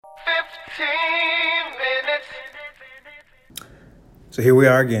minutes. So here we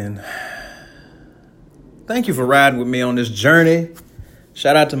are again. Thank you for riding with me on this journey.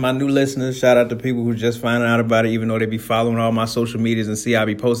 Shout out to my new listeners. Shout out to people who just finding out about it, even though they be following all my social medias and see I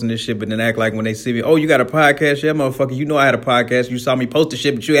be posting this shit, but then act like when they see me, oh, you got a podcast? Yeah, motherfucker, you know I had a podcast. You saw me post the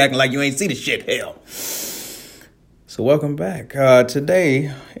shit, but you acting like you ain't see the shit. Hell. So welcome back.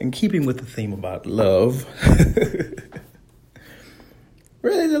 Today, in keeping with the theme about love,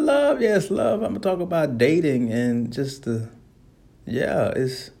 really the love? Yes, love. I'm going to talk about dating and just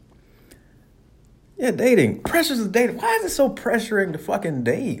dating. Pressures of dating. Why is it so pressuring to fucking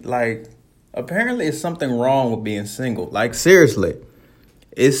date? Like, apparently it's something wrong with being single. Like, seriously.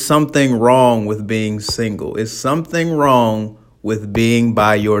 It's something wrong with being single. It's something wrong with being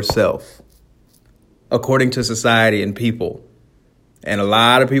by yourself, according to society and people. And a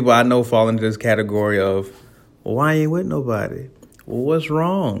lot of people I know fall into this category of, well, why ain't with nobody? Well, what's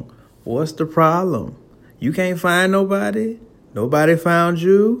wrong? What's the problem? You can't find nobody? Nobody found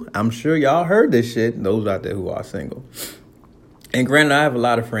you? I'm sure y'all heard this shit, those out there who are single. And granted, I have a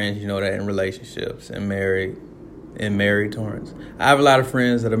lot of friends, you know, that in relationships and married, Torrance. I have a lot of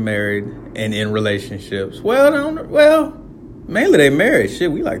friends that are married and in relationships. Mainly they married.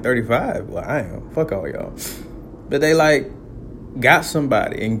 Shit, we like 35. Well, I am. Fuck all y'all. But they like got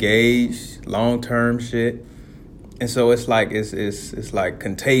somebody engaged, long-term shit. And so it's like, it's like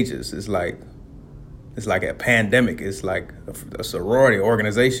contagious. It's like a pandemic. It's like a sorority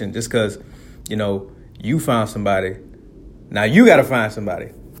organization. Just because, you know, you found somebody, now you got to find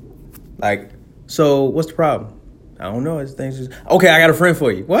somebody. Like, so what's the problem? I don't know. It's things just, okay, I got a friend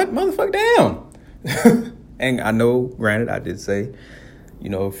for you. What? Motherfucker, damn. And I know, granted, I did say, you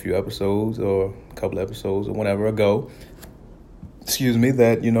know, a few episodes or a couple episodes or whatever ago,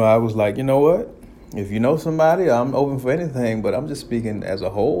 that, you know, I was like, you know what? If you know somebody, I'm open for anything. But I'm just speaking as a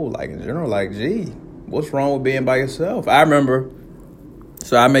whole, like in general, like, gee. What's wrong with being by yourself? I remember,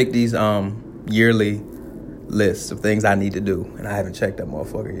 so I make these yearly lists of things I need to do. And I haven't checked that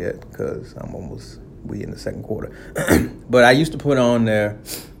motherfucker yet because we in the second quarter. But I used to put on there,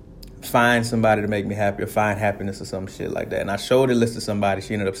 find somebody to make me happy or find happiness or some shit like that. And I showed the list to somebody.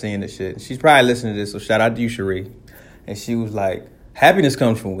 She ended up seeing this shit. And she's probably listening to this, so shout out to you, Cherie. And she was like, happiness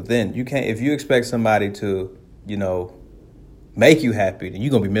comes from within. You can't, if you expect somebody to, you know, make you happy, then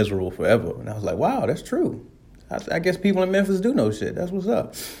you're going to be miserable forever. And I was like, wow, that's true. I guess people in Memphis do know shit. That's what's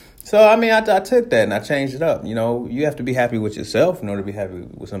up. So, I mean, I took that and I changed it up. You know, you have to be happy with yourself in order to be happy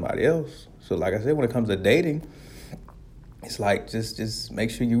with somebody else. So, like I said, when it comes to dating, it's like, just make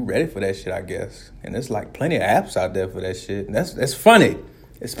sure you're ready for that shit, I guess. And there's like plenty of apps out there for that shit. And that's funny.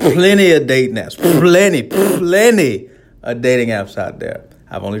 There's plenty of dating apps. Plenty of dating apps out there.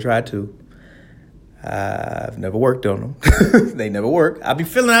 I've only tried 2. I've never worked on them. They never work. I be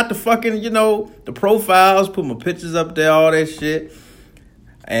filling out the fucking, you know, the profiles, put my pictures up there, all that shit.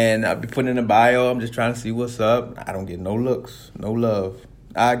 And I be putting in a bio. I'm just trying to see what's up. I don't get no looks, no love.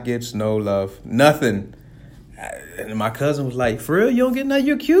 I get no love, nothing. And my cousin was like, for real, you don't get nothing?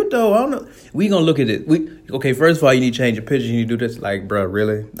 You're cute, though. I don't know. We gonna look at it. Okay, first of all, you need to change your pictures. You need to do this. Like, bro,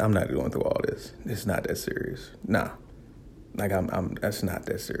 really? I'm not going through all this. It's not that serious. Nah. Like, that's not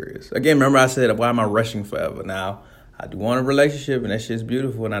that serious. Again, remember I said, why am I rushing forever? Now, I do want a relationship, and that shit's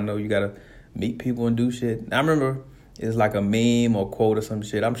beautiful, and I know you got to meet people and do shit. I remember it's like a meme or quote or some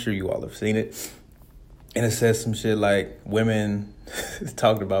shit. I'm sure you all have seen it. And it says some shit like women, it's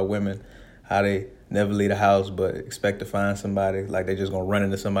talked about women, how they never leave the house but expect to find somebody. Like, they just going to run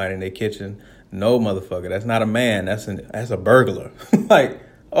into somebody in their kitchen. No, motherfucker, that's not a man. That's a burglar. Like,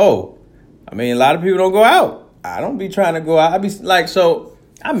 oh, I mean, a lot of people don't go out. I don't be trying to go out. I be like, so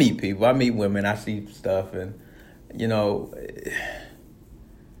I meet people. I meet women. I see stuff. And, you know,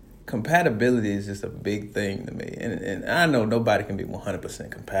 compatibility is just a big thing to me. And I know nobody can be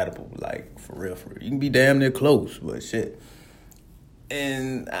 100% compatible, like, for real. You can be damn near close, but shit.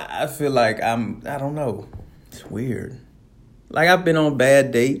 And I feel like I don't know. It's weird. Like, I've been on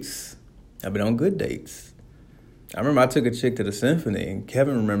bad dates. I've been on good dates. I remember I took a chick to the symphony, and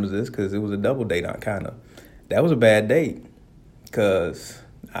Kevin remembers this because it was a double date, kind of. That was a bad date because,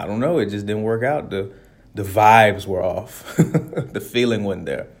 I don't know, it just didn't work out. The vibes were off. The feeling wasn't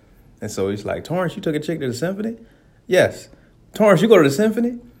there. And so he's like, Torrance, you took a chick to the symphony? Yes. Torrance, you go to the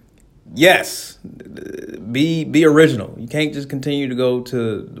symphony? Yes. Be original. You can't just continue to go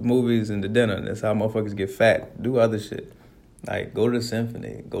to the movies and the dinner. That's how motherfuckers get fat. Do other shit. Like, go to the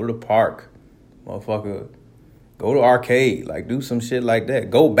symphony. Go to the park. Motherfucker, go to arcade. Like, do some shit like that.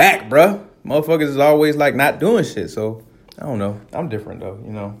 Go back, bruh. Motherfuckers is always, like, not doing shit. So, I don't know. I'm different, though,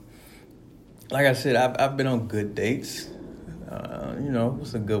 you know. Like I said, I've been on good dates. You know,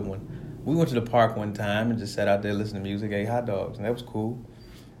 what's a good one? We went to the park one time and just sat out there listening to music, ate hot dogs, and that was cool.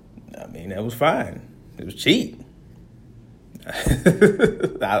 I mean, that was fine. It was cheap.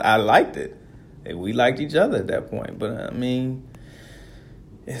 I liked it. And we liked each other at that point. But, I mean,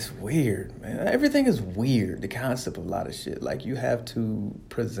 it's weird, man. Everything is weird, the concept of a lot of shit. Like, you have to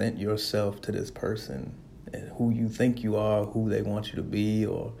present yourself to this person and who you think you are, who they want you to be,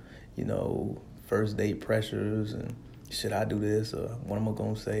 or, you know, first date pressures and should I do this or what am I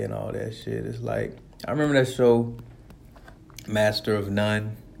going to say and all that shit. It's like, I remember that show, Master of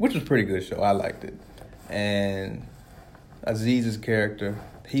None, which was a pretty good show. I liked it. And Aziz's character,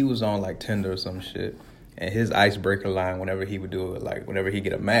 he was on like Tinder or some shit. And his icebreaker line, whenever he would do it, like whenever he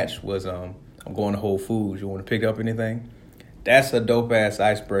get a match, was, I'm going to Whole Foods. You want to pick up anything? That's a dope-ass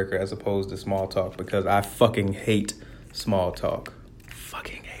icebreaker as opposed to small talk, because I fucking hate small talk.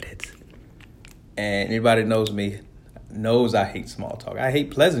 Fucking hate it. And anybody that knows me knows I hate small talk. I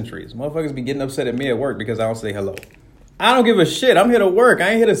hate pleasantries. Motherfuckers be getting upset at me at work because I don't say hello. I don't give a shit. I'm here to work. I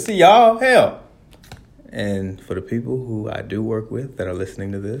ain't here to see y'all. Hell. And for the people who I do work with that are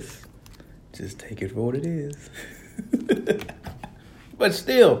listening to this, just take it for what it is. But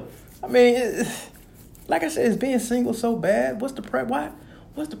still, I mean, like I said, is being single so bad? What's the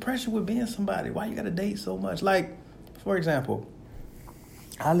pressure with being somebody? Why you gotta date so much? Like, for example,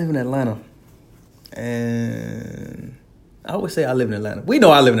 I live in Atlanta, and I always say I live in Atlanta. We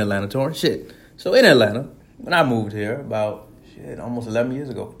know I live in Atlanta, Torrance. Shit. So in Atlanta, when I moved here about almost 11 years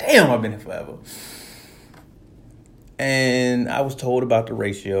ago. Damn, I've been here forever. And I was told about the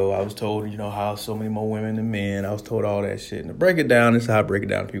ratio. I was told, you know, how so many more women than men. I was told all that shit. And to break it down, this is how I break it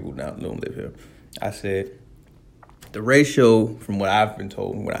down to people who don't live here. I said, the ratio from what I've been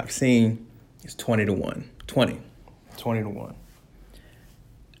told and what I've seen is 20 to 1. 20 to 1.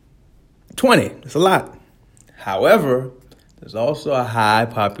 20, it's a lot. However, there's also a high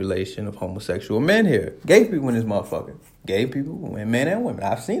population of homosexual men here. Gay people in this motherfucker. Gay people, men and women.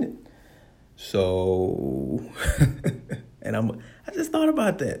 I've seen it. So, and I just thought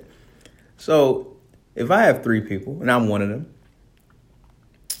about that. So, if I have 3 people, and I'm one of them,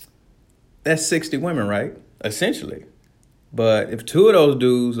 that's 60 women, right? Essentially. But if 2 of those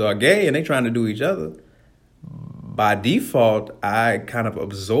dudes are gay and they trying to do each other, by default, I kind of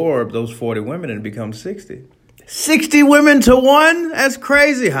absorb those 40 women and it becomes 60. 60 women to 1? That's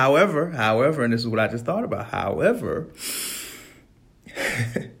crazy. However, and this is what I just thought about. However,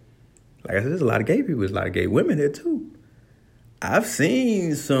 like I said, there's a lot of gay people. There's a lot of gay women here, too. I've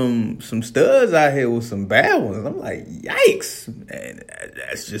seen some studs out here with some bad ones. I'm like, yikes. And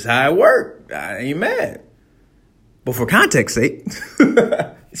that's just how it worked. I ain't mad. But for context sake,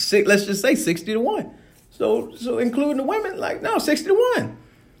 let's just say 60 to 1. So including the women, like, no, 60 to 1.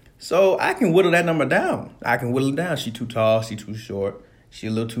 So I can whittle that number down. She too tall. She too short. She a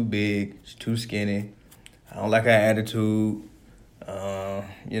little too big. She too skinny. I don't like her attitude.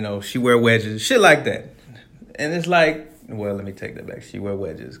 She wear wedges, shit like that. And it's like, well, let me take that back. She wear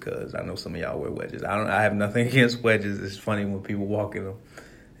wedges because I know some of y'all wear wedges. I have nothing against wedges. It's funny when people walk in them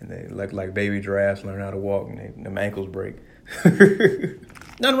and they look like baby giraffes learn how to walk and their ankles break.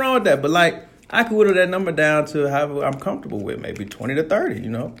 Nothing wrong with that, but like I can whittle that number down to however I'm comfortable with, maybe 20 to 30, you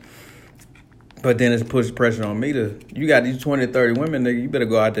know. But then it puts pressure on me you got these 20 to 30 women, nigga, you better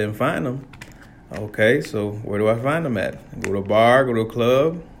go out there and find them. Okay, so where do I find them at? Go to a bar, go to a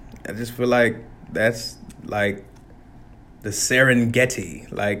club. I just feel like that's like the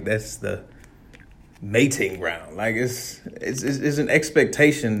Serengeti. Like that's the mating ground. Like it's an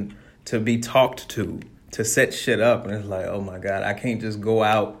expectation to be talked to set shit up. And it's like, oh my God, I can't just go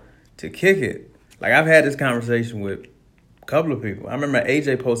out to kick it. Like I've had this conversation with a couple of people. I remember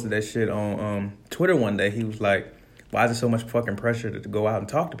AJ posted that shit on Twitter one day. He was like, why is there so much fucking pressure to go out and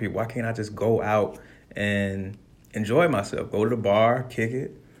talk to people? Why can't I just go out and enjoy myself? Go to the bar, kick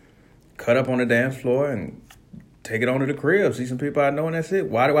it, cut up on the dance floor, and take it on to the crib. See some people I know, and that's it.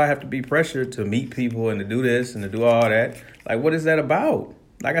 Why do I have to be pressured to meet people and to do this and to do all that? Like, what is that about?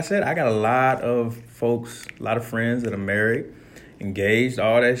 Like I said, I got a lot of folks, a lot of friends that are married, engaged,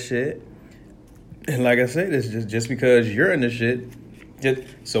 all that shit. And like I said, it's just because you're in the shit,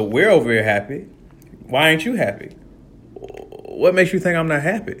 so we're over here happy. Why ain't you happy? What makes you think I'm not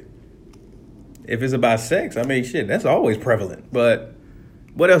happy? If it's about sex, I mean, shit, that's always prevalent. But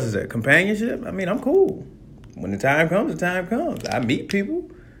what else is there? Companionship? I mean, I'm cool. When the time comes, the time comes. I meet people,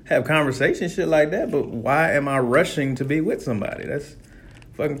 have conversations, shit like that. But why am I rushing to be with somebody? That's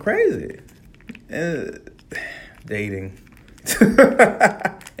fucking crazy. Dating.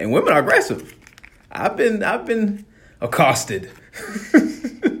 And women are aggressive. I've been accosted.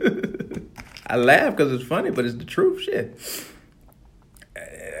 I laugh because it's funny, but it's the truth. Shit.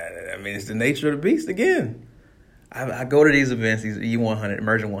 I mean, it's the nature of the beast again. I go to these events, these E100,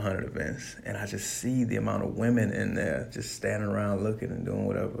 Emerging 100 events, and I just see the amount of women in there just standing around looking and doing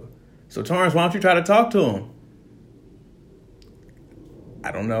whatever. So, Torrance, why don't you try to talk to them?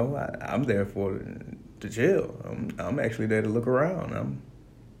 I don't know. I'm there to chill. I'm actually there to look around.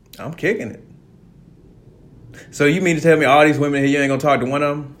 I'm kicking it. So you mean to tell me all these women here, you ain't gonna talk to one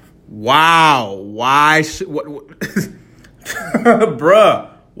of them? Wow. Why? What? Bruh,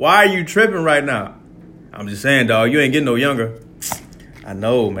 why are you tripping right now? I'm just saying, dog, you ain't getting no younger. I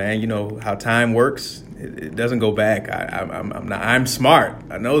know, man. You know how time works. It doesn't go back. I'm smart.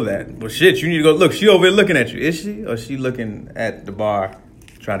 I know that. Well, shit, you need to go look. She over here looking at you. Is she? Or is she looking at the bar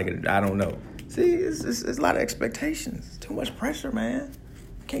trying to get it? I don't know. See, it's a lot of expectations. It's too much pressure, man.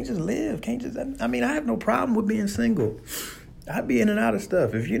 Can't just live. I mean, I have no problem with being single. I'd be in and out of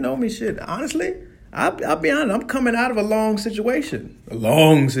stuff. If you know me, shit, honestly, I'll be honest. I'm coming out of a long situation.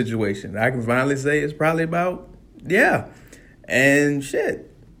 I can finally say it's probably about, yeah. And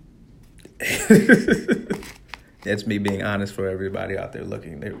shit. That's me being honest for everybody out there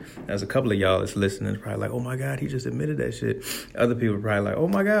looking. There's a couple of y'all that's listening probably like, oh my God, he just admitted that shit. Other people are probably like, oh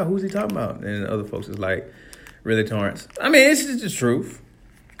my God, who's he talking about? And other folks is like, really, Torrance? I mean, it's just the truth.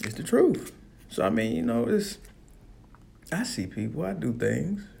 It's the truth. So, I mean, you know, I see people, I do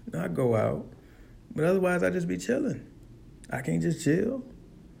things, I go out, but otherwise I just be chilling. I can't just chill.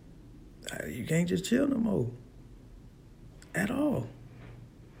 You can't just chill no more. At all.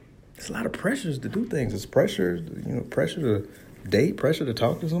 It's a lot of pressures to do things. It's pressure to date, pressure to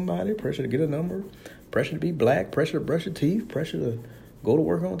talk to somebody, pressure to get a number, pressure to be black, pressure to brush your teeth, pressure to go to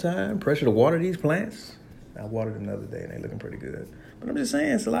work on time, pressure to water these plants. I watered them the other day and they looking pretty good. But I'm just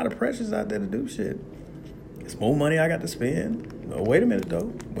saying, it's a lot of pressures out there to do shit. It's more money I got to spend. Oh, wait a minute,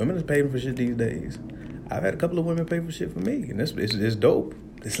 though. Women is paying for shit these days. I've had a couple of women pay for shit for me, and it's dope.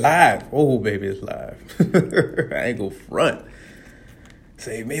 It's live. Oh, baby, it's live. I ain't gonna front.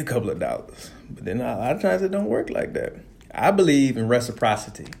 Save me a couple of dollars. But then a lot of times it don't work like that. I believe in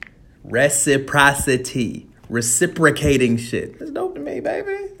reciprocity. Reciprocating shit. That's dope to me,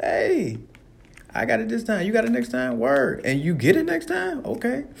 baby. Hey, I got it this time. You got it next time? Word. And you get it next time?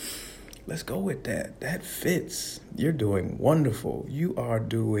 Okay. Let's go with that. That fits. You're doing wonderful. You are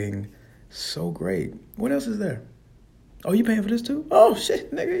doing so great. What else is there? Oh, you paying for this too? Oh,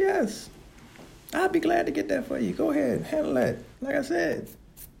 shit, nigga, yes. I'd be glad to get that for you. Go ahead. Handle that. Like I said,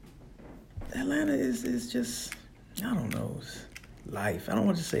 Atlanta is just, I don't know, it's life. I don't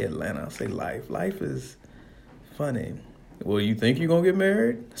want to say Atlanta. I'll say life. Life is funny. Well, you think you're going to get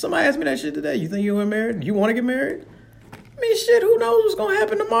married? Somebody asked me that shit today. You think you're going to get married? You want to get married? I mean, shit, who knows what's going to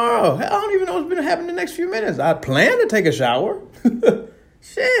happen tomorrow? I don't even know what's going to happen in the next few minutes. I plan to take a shower.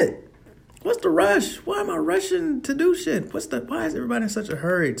 Shit. What's the rush? Why am I rushing to do shit? Why is everybody in such a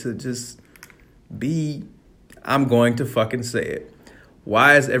hurry to just be, I'm going to fucking say it.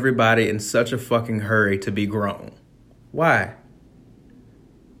 Why is everybody in such a fucking hurry to be grown? Why?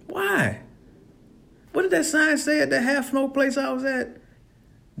 Why? What did that sign say at that half smoke place I was at?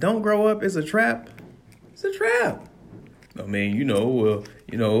 Don't grow up, it's a trap. It's a trap. I mean, no,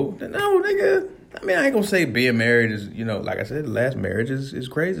 nigga. I mean, I ain't gonna say being married is, like I said, the last marriage is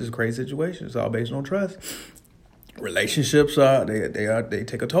crazy. It's a crazy situation. It's all based on trust. Relationships they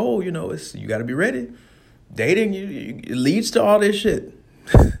take a toll. You got to be ready. Dating it leads to all this shit.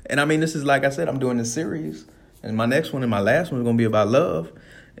 And I mean, this is, like I said, I'm doing this series, and my next one and my last one is gonna be about love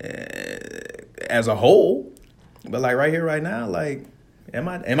as a whole. But like right here, right now, like, am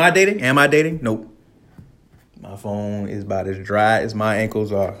I dating? Am I dating? Nope. My phone is about as dry as my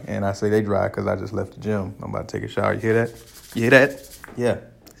ankles are. And I say they dry because I just left the gym. I'm about to take a shower. You hear that? You hear that? Yeah,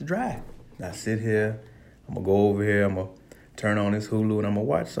 it's dry. I sit here. I'm going to go over here. I'm going to turn on this Hulu and I'm going to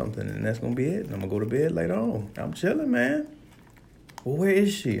watch something. And that's going to be it. And I'm going to go to bed later on. I'm chilling, man. Well, where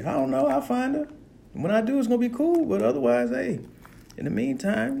is she? I don't know. I'll find her. When I do, it's going to be cool. But otherwise, hey, in the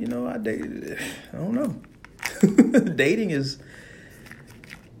meantime, I date. I don't know. Dating is...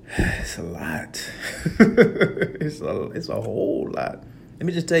 It's a lot. It's a whole lot. Let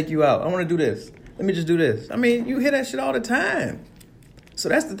me just take you out. I want to do this. Let me just do this. I mean, you hear that shit all the time. So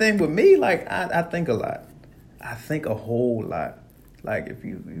that's the thing with me. Like, I think a lot. I think a whole lot. Like, if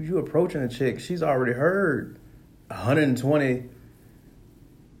you approaching a chick, she's already heard 120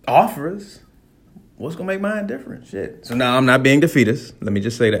 offers. What's gonna make mine different? Shit. So now I'm not being defeatist. Let me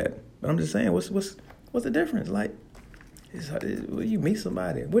just say that. But I'm just saying, what's the difference? Like, you meet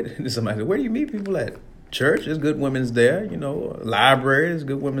somebody. Where do you meet people at? Church, there's good women's there. Library, there's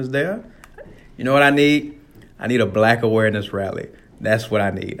good women's there. You know what I need? I need a black awareness rally. That's what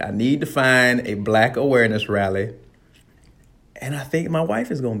I need. I need to find a black awareness rally And I think my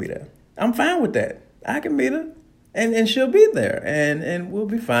wife is going to be there. I'm fine with that. I can be there. And she'll be there. And we'll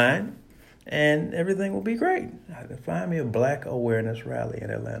be fine. And everything will be great. Find me a Black awareness rally in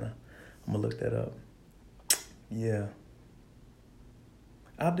Atlanta. I'm going to look that up. Yeah.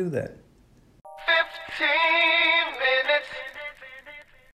 I'll do that. 15